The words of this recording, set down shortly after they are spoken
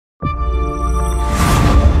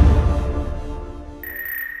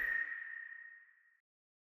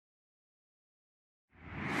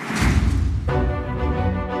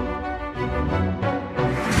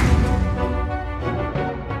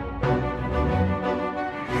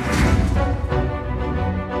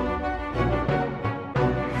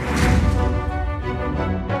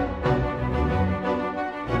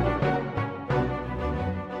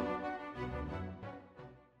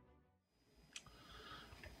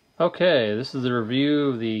Okay, this is the review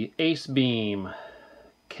of the Acebeam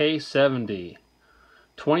K70.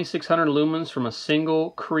 2600 lumens from a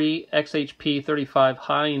single Cree XHP35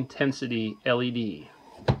 high intensity LED.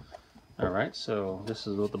 Alright, so this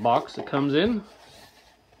is what the box it comes in.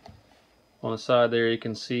 On the side there you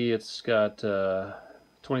can see it's got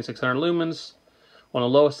 2600 lumens. On the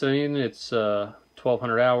lowest setting it's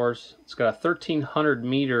 1200 hours. It's got a 1300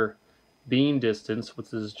 meter beam distance,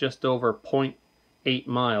 which is just over 0.8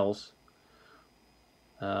 miles.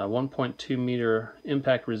 1.2 meter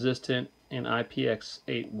impact resistant and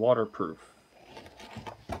IPX8 waterproof.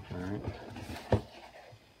 Alright.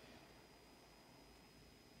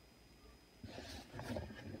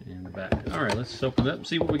 And the back. Alright, let's open it up and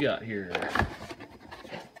see what we got here.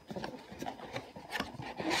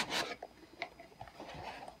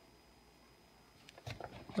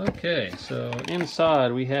 Okay, so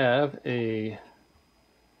inside we have a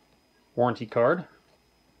warranty card.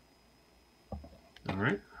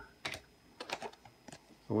 Alright.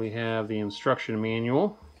 We have the instruction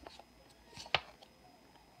manual.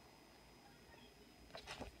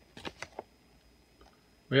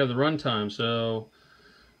 We have the runtime. So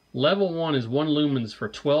level 1 is 1 lumens for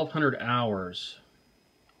 1200 hours.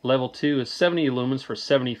 Level 2 is 70 lumens for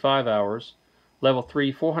 75 hours. Level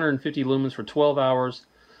 3, 450 lumens for 12 hours.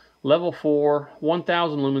 Level 4,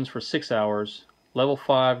 1000 lumens for 6 hours. Level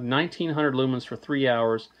 5, 1900 lumens for 3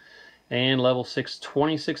 hours. And level 6,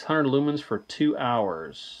 2600 lumens for 2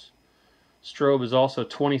 hours. Strobe is also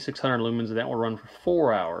 2600 lumens, and that will run for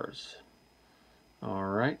 4 hours.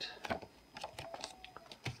 Alright.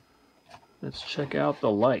 Let's check out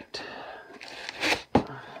the light.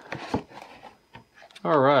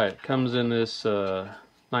 Alright, comes in this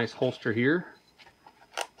nice holster here.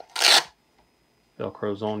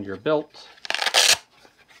 Velcros onto your belt.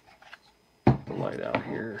 Put the light out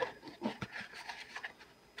here.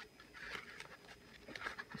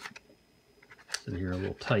 In here a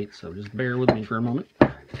little tight, so just bear with me for a moment.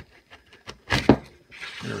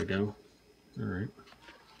 There we go.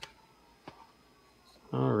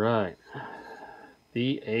 Alright.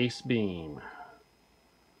 The Acebeam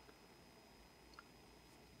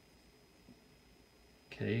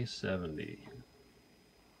K70.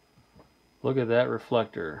 Look at that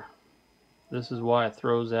reflector. This is why it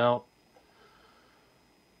throws out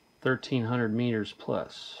 1300 meters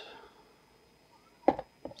plus.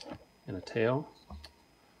 And a tail.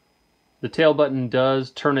 The tail button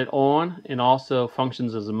does turn it on and also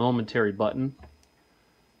functions as a momentary button.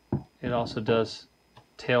 It also does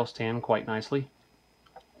tail stand quite nicely.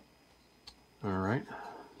 Alright,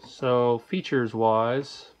 so features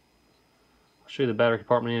wise, I'll show you the battery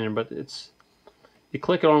compartment in there, but you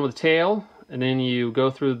click it on with the tail and then you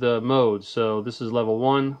go through the modes. So this is level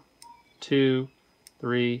 1, 2,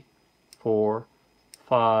 3, 4,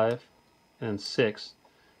 5, and 6.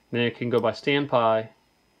 Then it can go by standby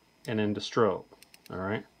and then to strobe.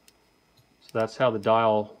 Alright. So that's how the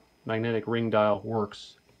dial, magnetic ring dial,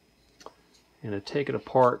 works. And to take it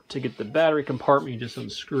apart to get the battery compartment, you just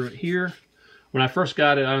unscrew it here. When I first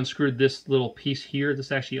got it, I unscrewed this little piece here.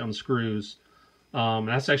 This actually unscrews.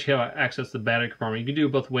 That's actually how I access the battery compartment. You can do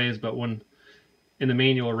it both ways, but when in the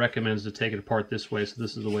manual it recommends to take it apart this way, so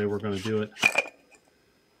this is the way we're going to do it.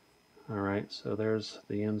 Alright, so there's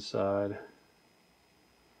the inside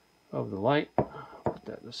of the light. Put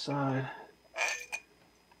that aside.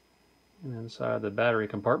 And inside the battery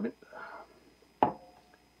compartment,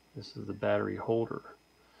 this is the battery holder.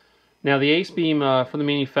 Now the Acebeam, from the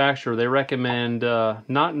manufacturer, they recommend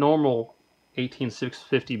not normal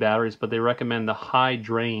 18650 batteries, but they recommend the high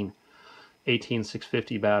drain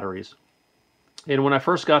 18650 batteries. And when I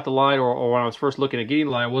first got the light, or when I was first looking at getting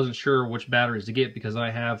the light, I wasn't sure which batteries to get because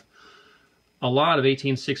I have a lot of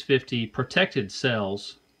 18650 protected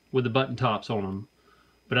cells with the button tops on them,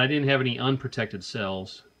 but I didn't have any unprotected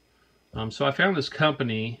cells. So I found this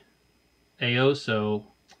company, AOSO,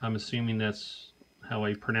 I'm assuming that's how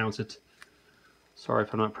I pronounce it. Sorry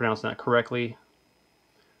if I'm not pronouncing that correctly.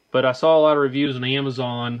 But I saw a lot of reviews on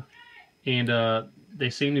Amazon, and they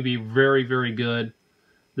seem to be very, very good.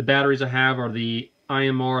 The batteries I have are the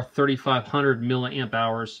IMR 3500 milliamp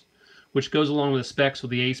hours, which goes along with the specs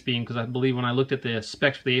with the Acebeam, because I believe when I looked at the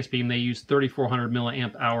specs for the Acebeam, they used 3400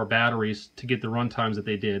 milliamp hour batteries to get the run times that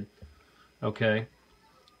they did. Okay.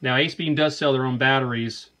 Now Acebeam does sell their own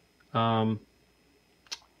batteries, but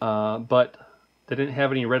they didn't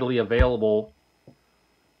have any readily available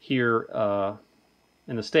here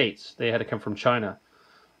in the States. They had to come from China.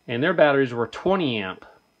 And their batteries were 20 amp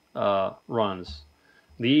runs.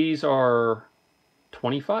 These are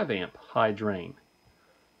 25 amp high drain.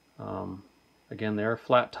 Again, they're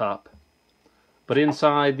flat top. But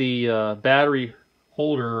inside the battery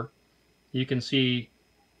holder, you can see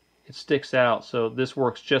it sticks out. So this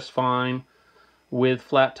works just fine with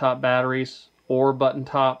flat top batteries or button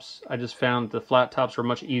tops. I just found the flat tops are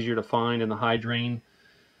much easier to find in the high drain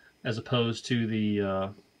as opposed to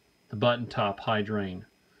the button top high drain.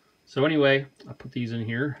 So anyway, I'll put these in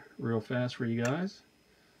here real fast for you guys.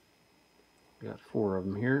 Got 4 of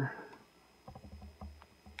them here.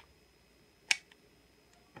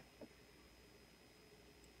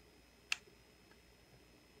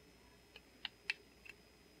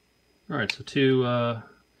 All right, so two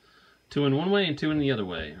in one way and 2 in the other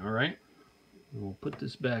way. All right, we'll put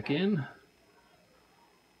this back in,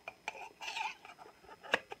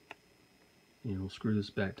 and we'll screw this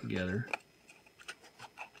back together.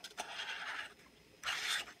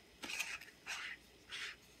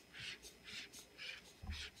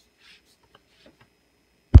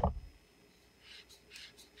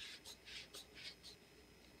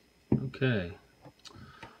 Okay.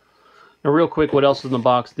 Now real quick, what else is in the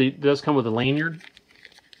box? It does come with a lanyard.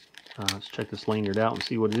 Let's check this lanyard out and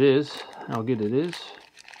see what it is, how good it is.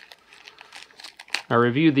 I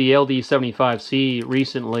reviewed the LD75C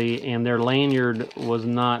recently, and their lanyard was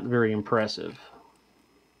not very impressive.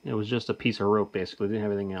 It was just a piece of rope, basically. It didn't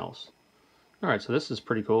have anything else. Alright, so this is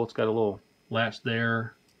pretty cool. It's got a little latch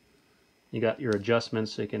there. You got your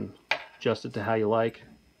adjustments, so you can adjust it to how you like.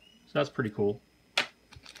 So that's pretty cool.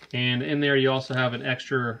 And in there you also have an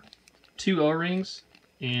extra 2 O-rings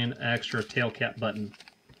and an extra tail cap button.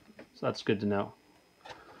 So that's good to know.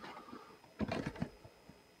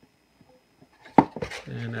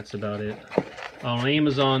 And that's about it. On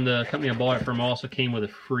Amazon, the company I bought it from also came with a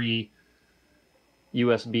free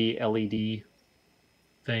USB LED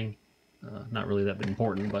thing. Not really that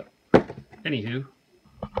important, but anywho.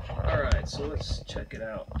 Alright, so let's check it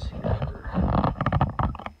out together.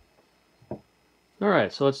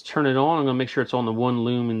 Alright, so let's turn it on. I'm going to make sure it's on the 1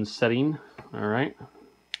 lumen setting. Alright.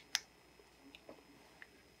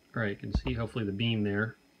 Alright, you can see hopefully the beam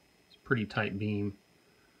there. It's a pretty tight beam.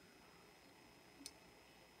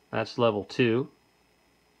 That's level 2.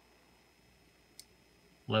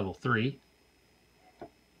 Level 3.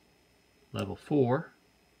 Level 4.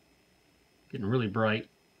 Getting really bright.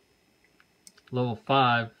 Level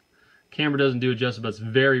 5. Camera doesn't do it justice, but it's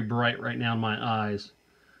very bright right now in my eyes.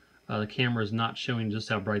 The camera is not showing just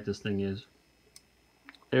how bright this thing is.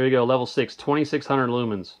 There you go, level 6, 2600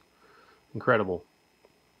 lumens. Incredible.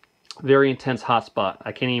 Very intense hotspot.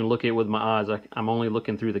 I can't even look at it with my eyes. I'm only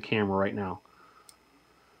looking through the camera right now.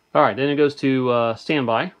 Alright, then it goes to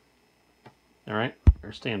standby. Alright,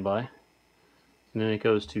 or standby. And then it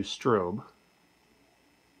goes to strobe.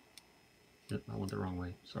 Yep, I went the wrong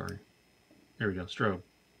way, sorry. There we go, strobe.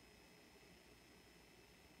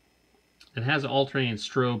 It has an alternating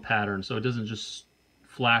strobe pattern, so it doesn't just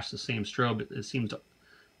flash the same strobe. It seems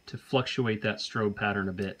to fluctuate that strobe pattern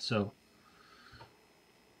a bit. So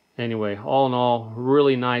anyway, all in all,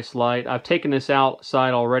 really nice light. I've taken this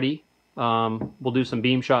outside already. We'll do some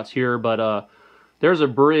beam shots here, but there's a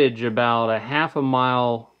bridge about a half a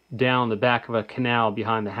mile down the back of a canal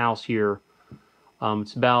behind the house here.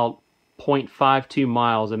 It's about 0.52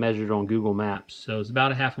 miles I measured on Google Maps, so it's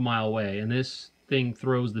about a half a mile away, and this thing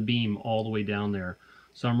throws the beam all the way down there.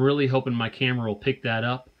 So I'm really hoping my camera will pick that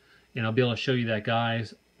up, and I'll be able to show you that,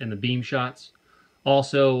 guys, in the beam shots.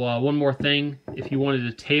 Also, one more thing, if you wanted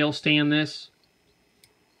to tail stand this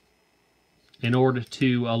in order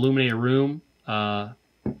to illuminate a room, the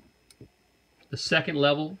second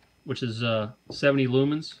level, which is 70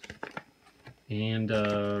 lumens, and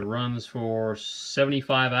runs for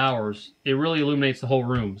 75 hours, it really illuminates the whole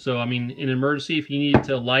room. So I mean, in an emergency, if you need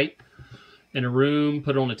to light in a room,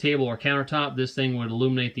 put it on a table or countertop, this thing would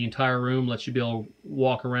illuminate the entire room, let you be able to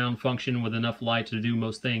walk around, function with enough light to do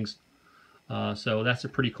most things. So that's a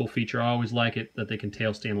pretty cool feature. I always like it that they can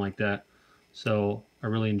tail stand like that. So I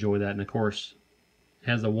really enjoy that. And of course, it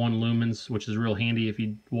has the 1 lumens, which is real handy if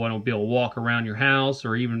you want to be able to walk around your house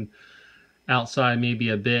or even outside maybe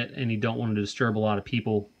a bit and you don't want to disturb a lot of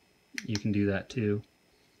people. You can do that too.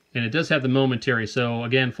 And it does have the momentary. So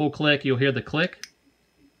again, full click, you'll hear the click.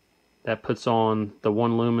 That puts on the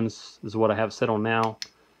 1 lumens, is what I have set on now.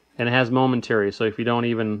 And it has momentary, so if you don't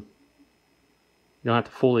have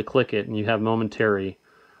to fully click it, and you have momentary.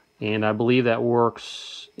 And I believe that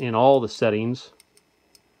works in all the settings.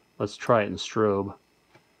 Let's try it in strobe.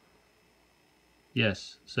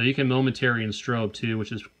 Yes, so you can momentary in strobe too,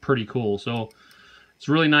 which is pretty cool. So it's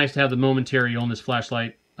really nice to have the momentary on this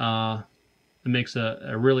flashlight. It makes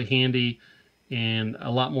a really handy and a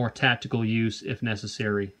lot more tactical use if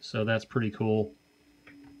necessary. So that's pretty cool.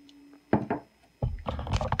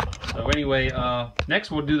 So So anyway, next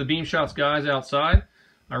we'll do the beam shots, guys, outside.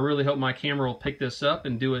 I really hope my camera will pick this up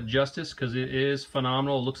and do it justice, because it is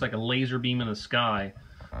phenomenal. It looks like a laser beam in the sky.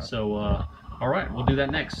 So, all right, we'll do that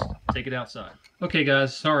next. Take it outside. Okay,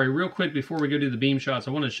 guys, sorry, real quick before we go do the beam shots,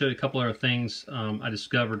 I want to show you a couple other things I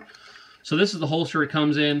discovered. So this is the holster it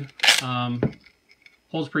comes in.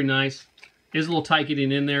 Holds pretty nice. It is a little tight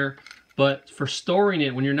getting in there, but for storing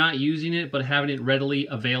it when you're not using it, but having it readily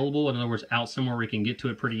available, in other words, out somewhere where you can get to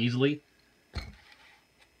it pretty easily.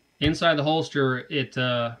 Inside the holster, it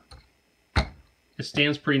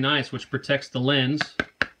stands pretty nice, which protects the lens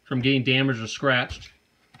from getting damaged or scratched.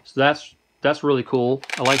 So that's really cool.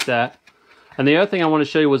 I like that. And the other thing I want to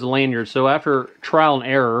show you was the lanyard. So after trial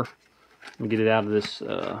and error, let me get it out of this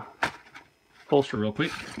holster real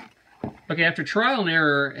quick. Okay, after trial and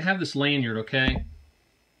error, I have this lanyard, okay?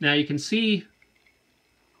 Now you can see,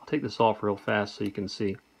 I'll take this off real fast so you can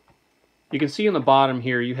see. You can see in the bottom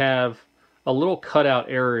here, you have a little cutout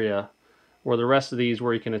area where the rest of these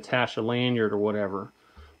where you can attach a lanyard or whatever.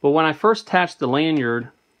 But when I first attached the lanyard,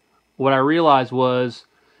 what I realized was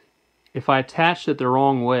if I attached it the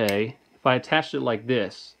wrong way, if I attached it like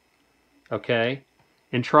this, okay,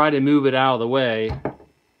 and try to move it out of the way,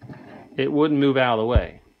 it wouldn't move out of the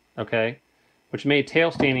way, okay? Which made tail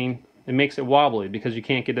standing, it makes it wobbly because you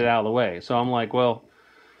can't get it out of the way. So I'm like, well,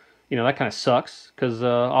 you know, that kind of sucks, because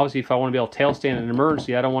obviously if I want to be able to tail stand in an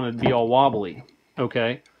emergency, I don't want it to be all wobbly,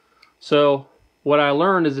 okay? So what I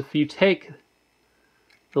learned is if you take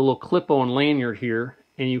the little clip-on lanyard here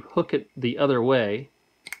and you hook it the other way,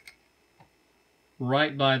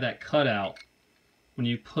 right by that cutout, when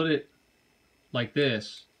you put it like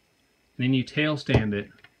this, and then you tail stand it,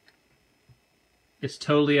 it's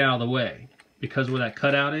totally out of the way because where that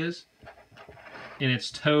cutout is, and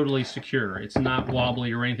it's totally secure. It's not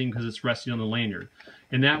wobbly or anything because it's resting on the lanyard.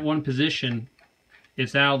 In that one position,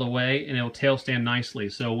 it's out of the way and it'll tail stand nicely.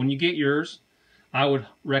 So when you get yours, I would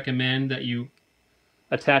recommend that you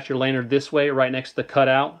attach your lanyard this way right next to the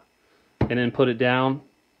cutout and then put it down,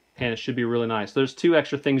 and it should be really nice. There's two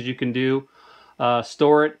extra things you can do.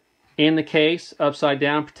 Store it in the case upside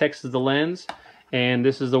down, protects the lens, and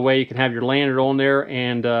this is the way you can have your lanyard on there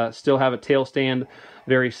and still have a tail stand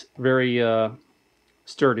very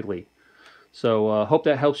sturdily. So hope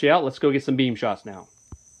that helps you out. Let's go get some beam shots now.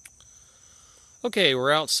 Okay,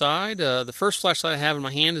 we're outside. The first flashlight I have in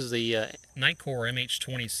my hand is the Nitecore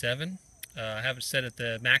MH27. I have it set at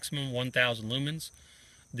the maximum 1000 lumens.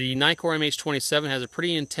 The Nitecore MH27 has a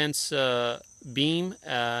pretty intense beam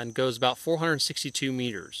and goes about 462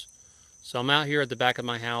 meters. So I'm out here at the back of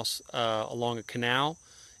my house along a canal.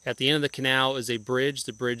 At the end of the canal is a bridge.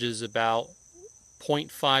 The bridge is about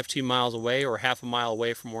 0.52 miles away, or half a mile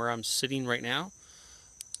away from where I'm sitting right now.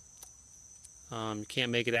 You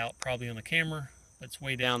can't make it out probably on the camera, but it's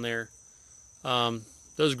way down there.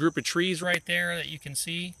 Those group of trees right there that you can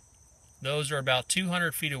see, those are about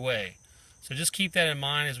 200 feet away. So just keep that in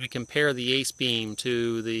mind as we compare the Acebeam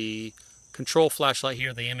to the control flashlight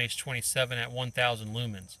here, the MH27 at 1000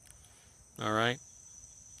 lumens. All right.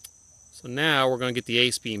 So now we're going to get the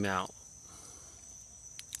Acebeam out.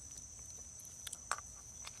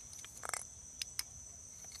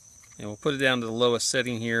 And we'll put it down to the lowest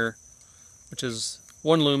setting here, which is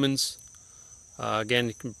 1 lumens. Again,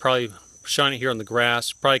 you can probably shine it here on the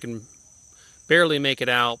grass. Probably can barely make it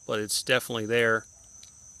out, but it's definitely there.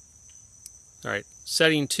 All right,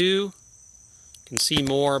 setting 2, you can see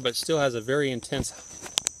more, but still has a very intense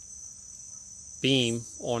beam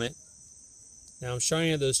on it. Now I'm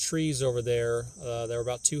shining at those trees over there. They're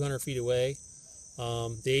about 200 feet away.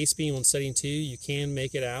 The Acebeam on setting 2, you can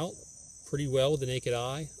make it out pretty well with the naked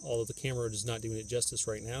eye, although the camera is not doing it justice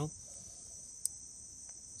right now.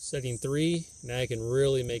 Setting 3, now I can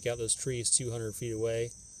really make out those trees 200 feet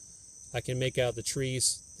away. I can make out the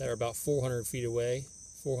trees that are about 400 feet away,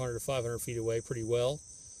 400 to 500 feet away pretty well.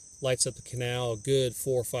 Lights up the canal a good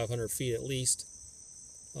 400 or 500 feet at least.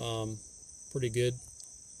 Pretty good.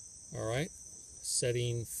 All right,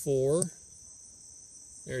 setting 4.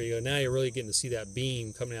 There you go. Now you're really getting to see that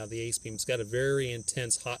beam coming out of the Acebeam. It's got a very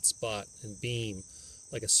intense hot spot and beam,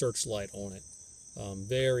 like a searchlight on it.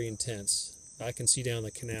 Very intense. I can see down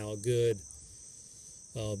the canal a good,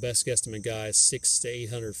 best guesstimate, guys, 600 to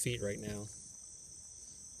 800 feet right now.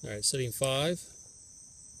 All right, setting 5.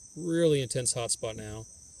 Really intense hot spot now.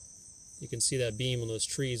 You can see that beam on those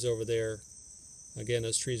trees over there. Again,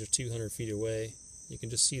 those trees are 200 feet away. You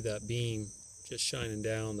can just see that beam just shining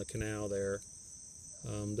down the canal there.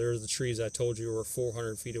 There's the trees I told you were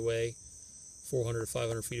 400 feet away, 400 to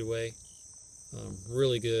 500 feet away.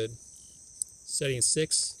 Really good. Setting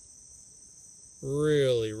 6.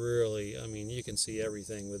 Really, I mean, you can see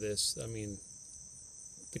everything with this. I mean,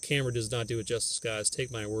 the camera does not do it justice, guys.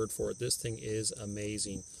 Take my word for it. This thing is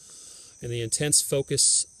amazing. And the intense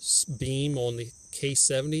focus beam on the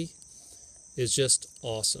K70 is just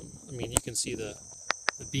awesome. I mean, you can see the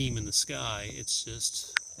beam in the sky. It's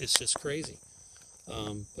just crazy.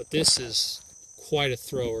 But this is quite a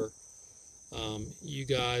thrower. You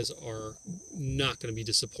guys are not going to be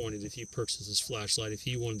disappointed if you purchase this flashlight. If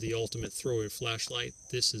you wanted the ultimate throwaway flashlight,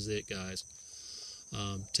 this is it, guys.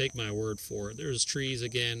 Take my word for it. There's trees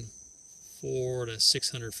again, 400 to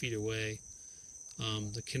 600 feet away.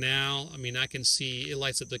 The canal, I mean, I can see it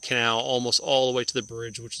lights up the canal almost all the way to the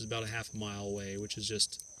bridge, which is about a half a mile away, which is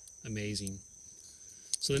just amazing.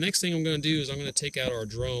 So the next thing I'm going to do is I'm going to take out our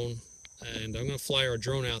drone, and I'm going to fly our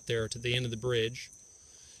drone out there to the end of the bridge,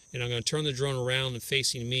 and I'm going to turn the drone around and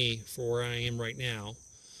facing me for where I am right now,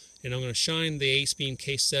 and I'm going to shine the Acebeam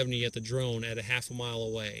K70 at the drone at a half a mile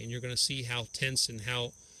away, and you're going to see how tense and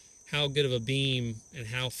how good of a beam and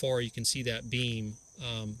how far you can see that beam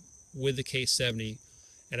with the K70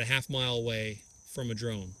 at a half mile away from a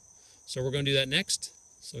drone. So we're going to do that next.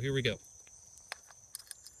 So here we go.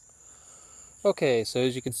 Okay, so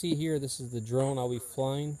as you can see here, this is the drone I'll be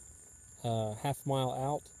flying half a mile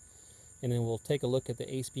out, and then we'll take a look at the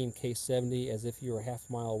Acebeam K70 as if you were half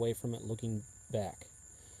a mile away from it looking back.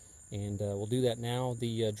 And we'll do that now.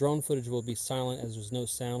 The drone footage will be silent as there's no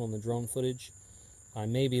sound on the drone footage. I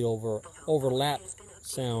may be overlap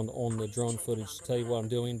sound on the drone footage to tell you what I'm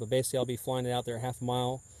doing, but basically I'll be flying it out there half a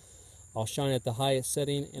mile. I'll shine at the highest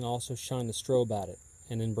setting and also shine the strobe at it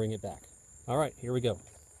and then bring it back. Alright, here we go.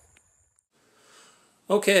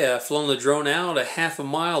 Okay, I've flown the drone out a half a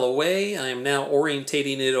mile away. I am now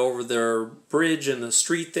orientating it over the bridge and the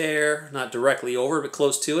street there, not directly over, but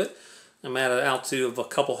close to it. I'm at an altitude of a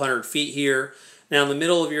couple hundred feet here. Now in the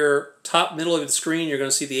middle of your middle of the screen, you're going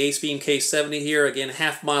to see the Acebeam K70 here, again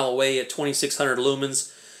half mile away at 2600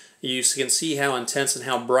 lumens. You can see how intense and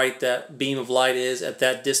how bright that beam of light is at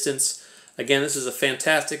that distance. Again, this is a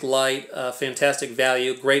fantastic light, fantastic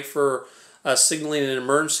value, great for signaling an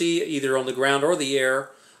emergency either on the ground or the air.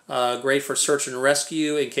 Great for search and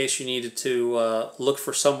rescue in case you needed to look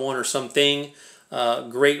for someone or something.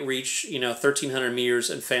 Great reach, 1,300 meters,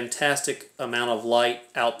 and fantastic amount of light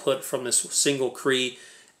output from this single Cree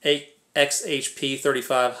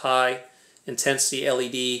XHP35 high intensity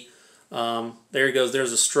LED. There it goes.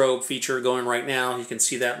 There's a strobe feature going right now. You can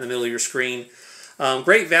see that in the middle of your screen.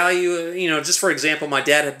 Great value. Just for example, my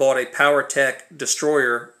dad had bought a PowerTech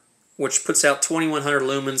destroyer, which puts out 2,100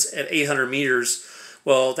 lumens at 800 meters.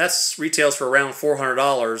 Well, that's retails for around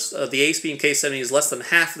 $400. The Acebeam K70 is less than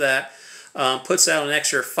half of that. Puts out an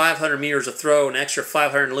extra 500 meters of throw, an extra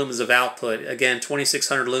 500 lumens of output. Again,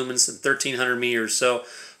 2,600 lumens and 1,300 meters. So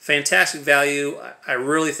fantastic value. I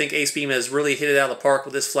really think Acebeam has really hit it out of the park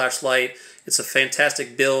with this flashlight. It's a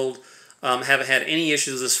fantastic build. Haven't had any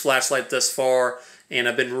issues with this flashlight thus far, and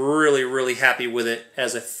I've been really happy with it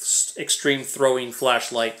as an extreme throwing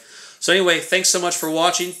flashlight. So anyway, thanks so much for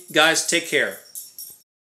watching. Guys, take care.